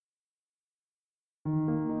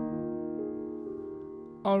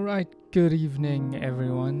Alright, good evening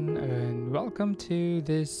everyone, and welcome to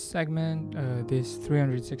this segment, this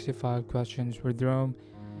 365 questions with Rome.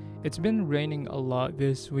 It's been raining a lot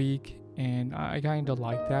this week, and I kinda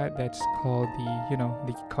like that. That's called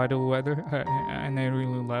the cuddle weather, and I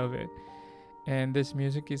really love it. And this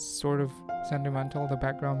music is sort of sentimental, the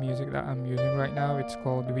background music that I'm using right now. It's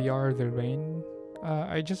called We Are the Rain.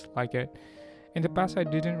 I just like it. In the past, I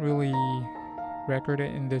didn't really record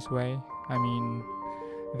it in this way. I mean,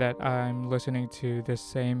 that I'm listening to the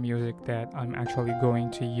same music that I'm actually going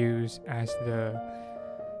to use as the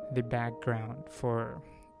background for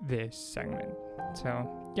this segment. So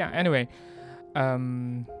yeah, anyway,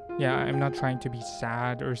 yeah, I'm not trying to be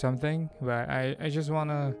sad or something, but I just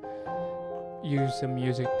wanna use some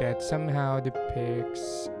music that somehow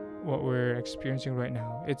depicts what we're experiencing right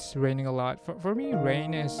now. It's raining a lot. For me,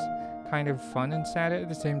 rain is kind of fun and sad at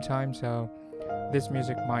the same time, so this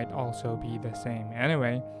music might also be the same.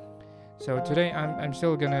 Anyway, so today I'm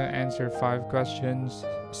still gonna answer 5 questions.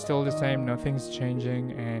 Still the same, nothing's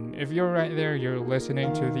changing. And if you're right there, you're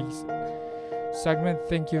listening to these segment,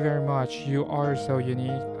 thank you very much. You are so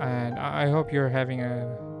unique, and I hope you're having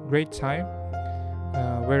a great time.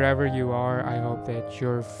 Wherever you are, I hope that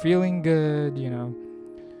you're feeling good, yeah.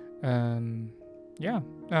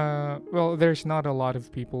 Well, there's not a lot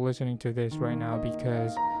of people listening to this right now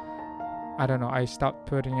because I don't know, I stopped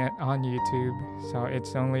putting it on YouTube, so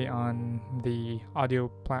it's only on the audio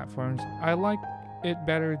platforms. I like it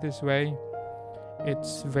better this way.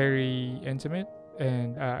 It's very intimate,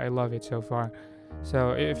 and I love it so far.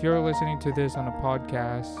 So if you're listening to this on a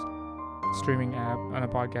podcast streaming app,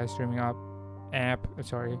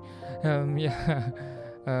 sorry, yeah,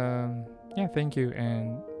 yeah, thank you,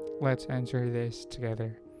 and let's answer this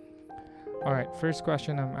together. All right, first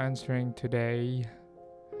question I'm answering today.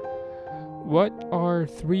 What are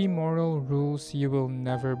 3 moral rules you will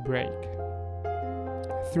never break?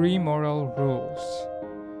 3 moral rules.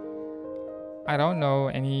 I don't know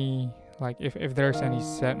any, like, if there's any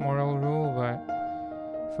set moral rule, but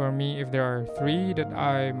for me, if there are 3 that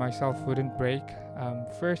I myself wouldn't break,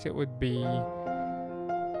 first it would be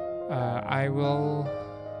I will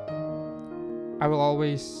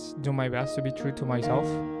always do my best to be true to myself.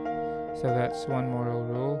 So that's one moral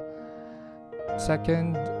rule.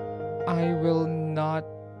 Second, I will not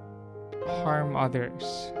harm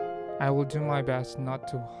others. I will do my best not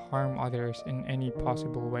to harm others in any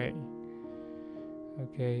possible way.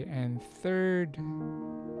 Okay, and third,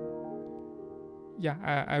 yeah,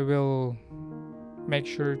 I will make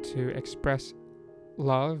sure to express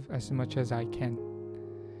love as much as I can.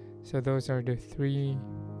 So those are the 3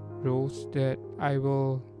 rules that I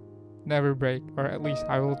will never break, or at least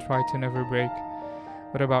I will try to never break.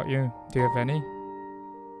 What about you? Do you have any?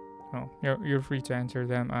 Oh, you're free to answer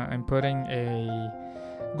them. I'm putting a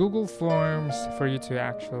Google Forms for you to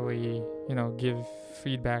actually, give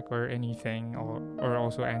feedback or anything, or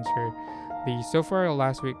also answer these. So far,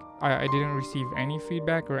 last week, I didn't receive any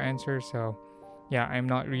feedback or answer, so yeah, I'm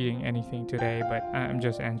not reading anything today, but I'm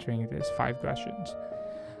just answering these 5 questions.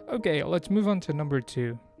 Okay, let's move on to number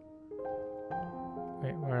 2.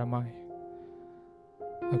 Wait, where am I?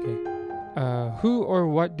 Okay. Who or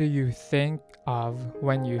what do you think of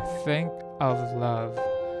when you think of love?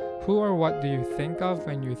 Who or what do you think of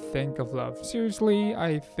when you think of love? Seriously,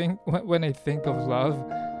 I think when I think of love,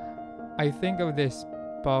 I think of this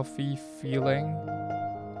puffy feeling,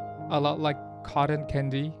 a lot like cotton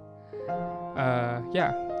candy.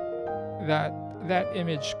 Yeah, that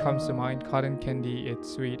image comes to mind. Cotton candy,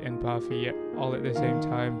 it's sweet and puffy all at the same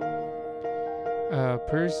time.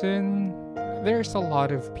 Person, there's a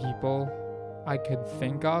lot of people I could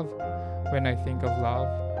think of when I think of love.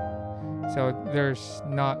 So there's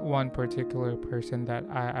not one particular person that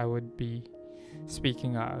I would be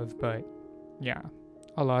speaking of, but yeah,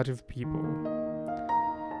 a lot of people.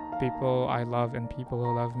 People I love and people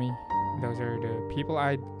who love me. Those are the people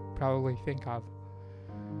I'd probably think of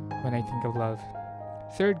when I think of love.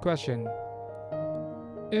 Third question.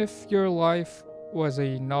 If your life was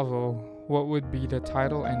a novel, what would be the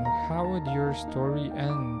title and how would your story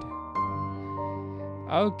end?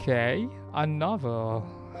 Okay, a novel.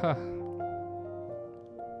 Huh.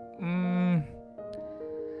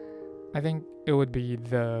 I think it would be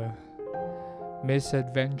the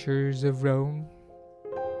Misadventures of Rome.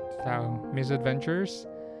 So, Misadventures.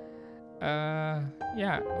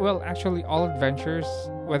 Yeah. Well, actually, all adventures,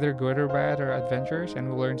 whether good or bad, are adventures, and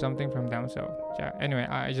we'll learn something from them. So, yeah. Anyway,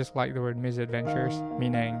 I just like the word misadventures,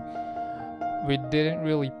 meaning we didn't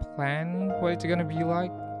really plan what it's gonna be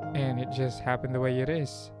like, and it just happened the way it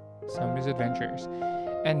is. Some misadventures.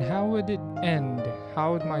 And how would it end?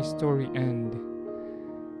 How would my story end?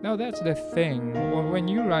 Now that's the thing. When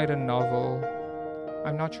you write a novel,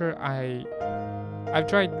 I'm not sure I've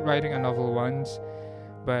tried writing a novel once,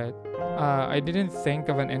 but I didn't think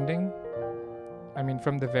of an ending. I mean,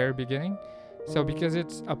 from the very beginning. So because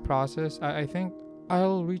it's a process, I think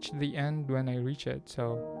I'll reach the end when I reach it.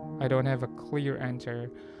 So I don't have a clear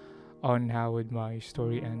answer on how would my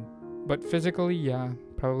story end. But physically, yeah,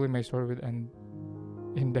 probably my story would end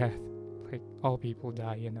in death. Like all people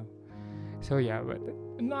die. So yeah, but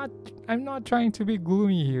I'm not trying to be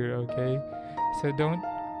gloomy here, okay? So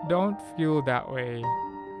don't feel that way.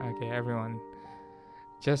 Okay, everyone.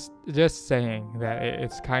 Just saying that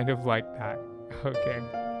it's kind of like that. Okay.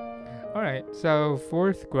 All right. So,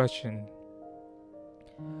 fourth question.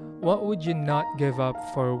 What would you not give up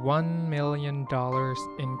for $1 million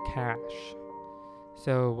in cash?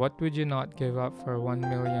 So, what would you not give up for 1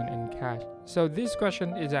 million in cash? So, this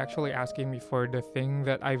question is actually asking me for the thing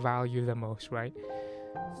that I value the most, right?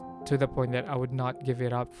 To the point that I would not give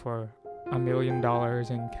it up for $1 million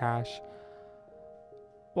in cash.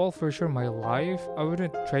 Well, for sure, my life, I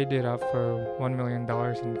wouldn't trade it up for $1 million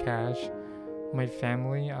in cash. My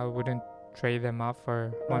family, I wouldn't trade them up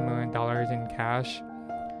for $1 million in cash.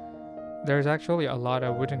 There's actually a lot I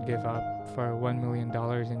wouldn't give up for $1 million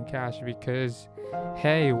in cash because,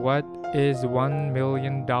 hey, what is $1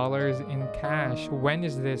 million in cash? When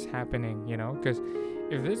is this happening? Because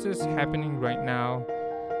if this is happening right now,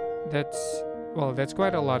 that's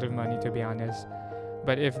quite a lot of money, to be honest.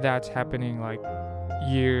 But if that's happening like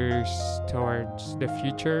years towards the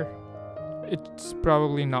future, it's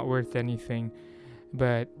probably not worth anything.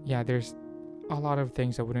 But yeah, there's a lot of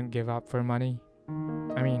things I wouldn't give up for money.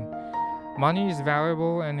 I mean, money is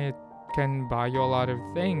valuable and it can buy you a lot of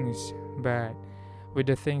things, but with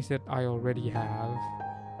the things that I already have,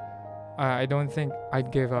 I don't think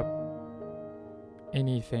I'd give up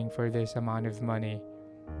anything for this amount of money.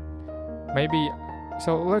 Maybe.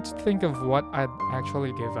 So let's think of what I'd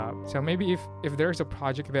actually give up. So maybe if there's a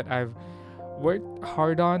project that I've worked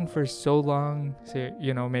hard on for so long, say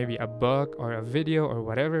maybe a book or a video or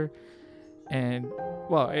whatever, and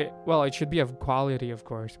it should be of quality, of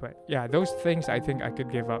course, but yeah, those things I think I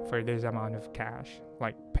could give up for this amount of cash,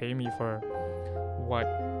 like pay me for what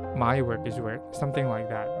my work is worth, something like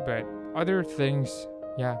that. But other things,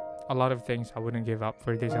 yeah, a lot of things I wouldn't give up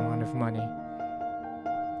for this amount of money.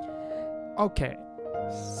 Okay,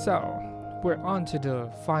 so we're on to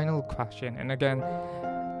the final question, and again,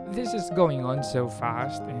 this is going on so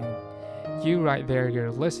fast, and you right there,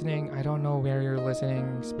 you're listening. I don't know where you're listening,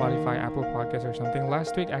 Spotify, Apple Podcasts or something.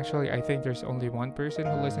 Last week, actually, I think there's only one person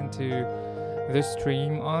who listened to the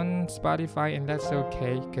stream on Spotify, and that's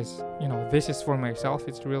okay, because this is for myself.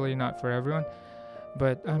 It's really not for everyone,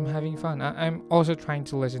 but I'm having fun. I'm also trying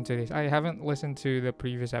to listen to this. I haven't listened to the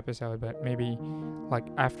previous episode, but maybe like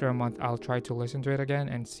after a month I'll try to listen to it again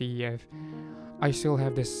and see if I still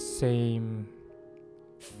have the same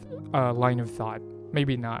line of thought.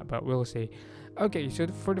 Maybe not, but we'll see. Okay, so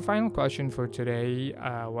for the final question for today,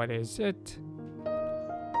 what is it?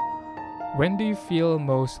 When do you feel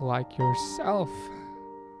most like yourself?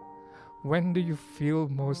 When do you feel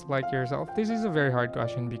most like yourself? This is a very hard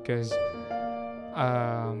question because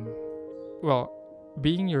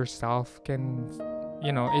being yourself can,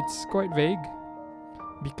 it's quite vague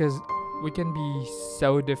because we can be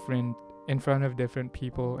so different in front of different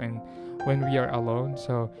people and when we are alone.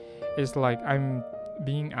 So it's like I'm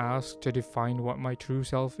being asked to define what my true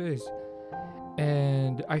self is.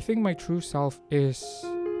 And I think my true self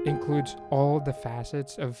includes all the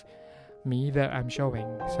facets of me that I'm showing.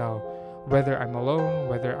 So whether I'm alone,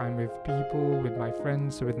 whether I'm with people, with my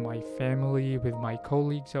friends, with my family, with my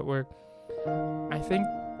colleagues at work, I think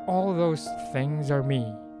all those things are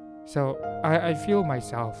me. So I feel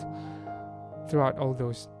myself throughout all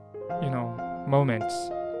those, moments.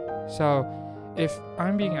 So if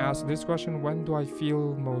I'm being asked this question, when do I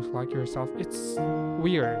feel most like yourself? It's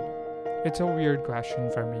weird. It's a weird question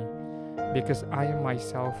for me because I am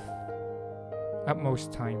myself at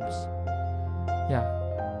most times. Yeah.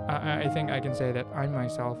 I think I can say that I'm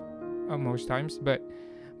myself most times, but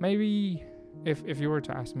maybe if you were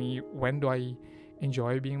to ask me when do I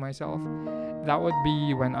enjoy being myself, that would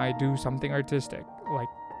be when I do something artistic like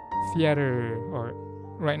theater, or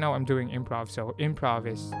right now I'm doing improv, so improv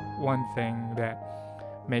is one thing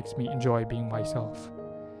that makes me enjoy being myself.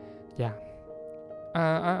 Yeah.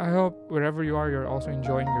 I hope wherever you are, you're also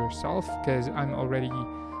enjoying yourself, because I'm already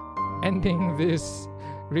ending this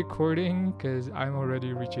recording because I'm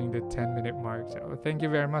already reaching the 10-minute mark. So thank you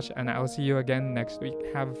very much, and I'll see you again next week.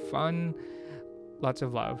 Have fun. Lots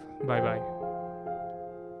of love. Bye bye.